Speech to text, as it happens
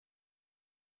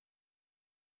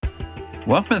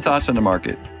Welcome to Thoughts on the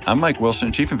Market. I'm Mike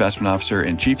Wilson, Chief Investment Officer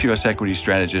and Chief U.S. Equity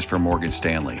Strategist for Morgan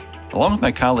Stanley. Along with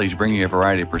my colleagues bringing a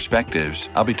variety of perspectives,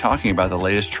 I'll be talking about the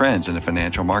latest trends in the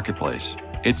financial marketplace.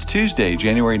 It's Tuesday,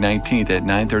 January 19th at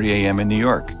 9:30 a.m. in New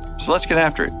York. So let's get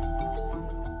after it.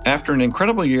 After an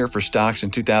incredible year for stocks in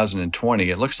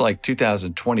 2020, it looks like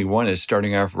 2021 is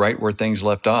starting off right where things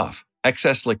left off.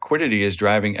 Excess liquidity is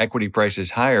driving equity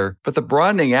prices higher, but the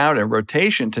broadening out and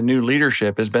rotation to new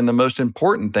leadership has been the most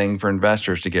important thing for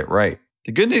investors to get right.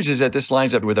 The good news is that this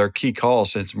lines up with our key call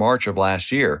since March of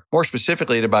last year, more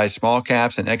specifically to buy small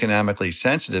caps and economically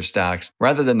sensitive stocks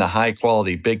rather than the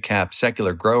high-quality big cap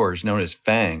secular growers known as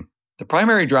FANG. The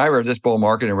primary driver of this bull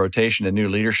market and rotation to new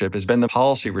leadership has been the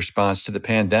policy response to the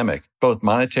pandemic, both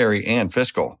monetary and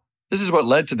fiscal. This is what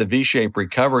led to the V-shaped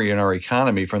recovery in our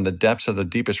economy from the depths of the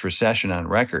deepest recession on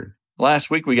record. Last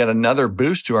week, we got another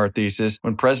boost to our thesis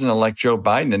when President-elect Joe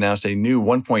Biden announced a new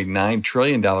 $1.9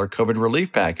 trillion COVID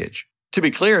relief package. To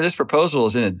be clear, this proposal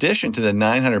is in addition to the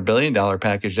 $900 billion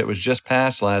package that was just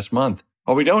passed last month.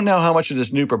 While we don't know how much of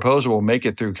this new proposal will make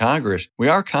it through Congress, we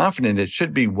are confident it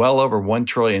should be well over $1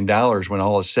 trillion when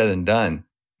all is said and done.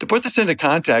 To put this into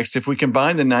context, if we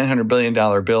combine the $900 billion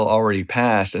bill already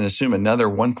passed and assume another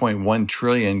 $1.1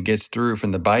 trillion gets through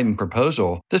from the Biden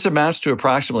proposal, this amounts to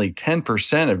approximately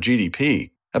 10% of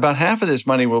GDP. About half of this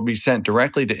money will be sent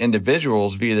directly to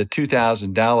individuals via the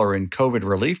 $2,000 in COVID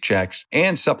relief checks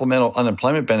and supplemental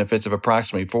unemployment benefits of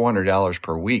approximately $400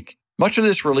 per week. Much of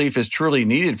this relief is truly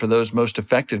needed for those most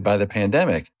affected by the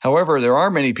pandemic. However, there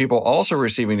are many people also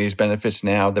receiving these benefits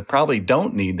now that probably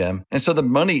don't need them, and so the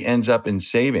money ends up in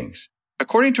savings.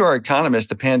 According to our economists,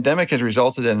 the pandemic has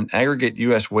resulted in an aggregate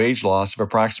U.S. wage loss of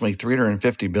approximately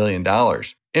 $350 billion.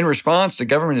 In response, the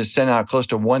government has sent out close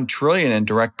to $1 trillion in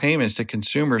direct payments to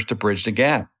consumers to bridge the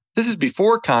gap. This is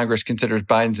before Congress considers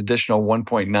Biden's additional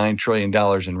 $1.9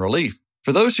 trillion in relief.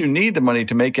 For those who need the money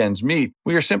to make ends meet,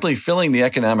 we are simply filling the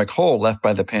economic hole left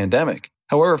by the pandemic.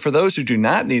 However, for those who do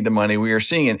not need the money, we are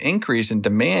seeing an increase in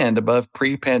demand above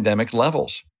pre-pandemic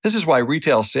levels. This is why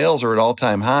retail sales are at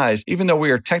all-time highs, even though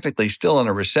we are technically still in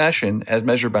a recession as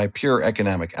measured by pure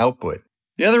economic output.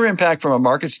 The other impact from a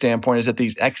market standpoint is that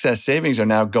these excess savings are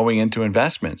now going into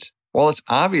investments. While it's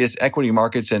obvious equity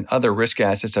markets and other risk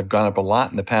assets have gone up a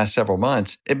lot in the past several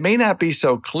months, it may not be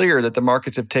so clear that the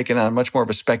markets have taken on much more of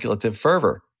a speculative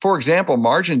fervor. For example,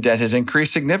 margin debt has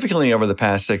increased significantly over the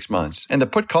past 6 months, and the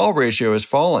put-call ratio has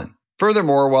fallen.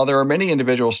 Furthermore, while there are many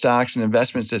individual stocks and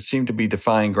investments that seem to be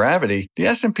defying gravity, the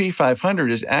S&P 500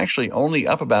 is actually only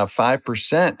up about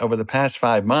 5% over the past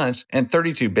 5 months and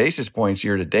 32 basis points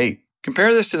year to date.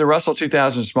 Compare this to the Russell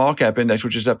 2000 Small Cap Index,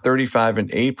 which is up 35 and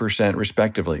 8%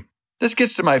 respectively. This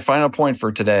gets to my final point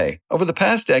for today. Over the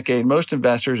past decade, most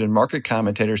investors and market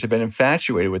commentators have been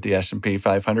infatuated with the S&P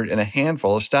 500 and a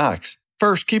handful of stocks.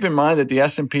 First, keep in mind that the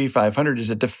S&P 500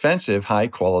 is a defensive,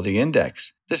 high-quality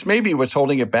index. This may be what's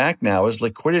holding it back now as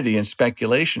liquidity and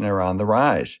speculation are on the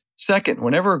rise. Second,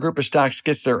 whenever a group of stocks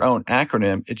gets their own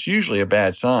acronym, it's usually a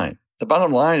bad sign. The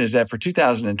bottom line is that for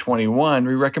 2021,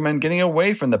 we recommend getting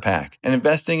away from the pack and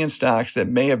investing in stocks that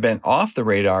may have been off the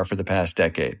radar for the past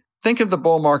decade. Think of the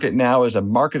bull market now as a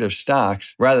market of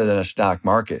stocks rather than a stock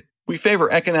market. We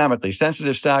favor economically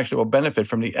sensitive stocks that will benefit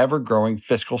from the ever-growing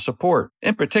fiscal support,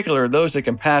 in particular those that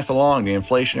can pass along the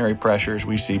inflationary pressures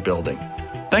we see building.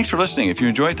 Thanks for listening. If you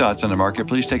enjoy Thoughts on the Market,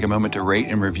 please take a moment to rate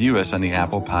and review us on the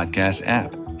Apple Podcast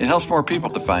app. It helps more people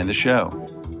to find the show.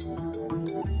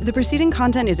 The preceding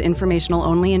content is informational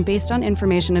only and based on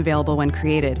information available when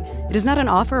created. It is not an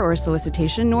offer or a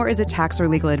solicitation, nor is it tax or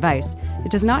legal advice. It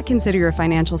does not consider your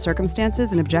financial circumstances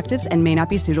and objectives and may not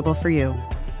be suitable for you.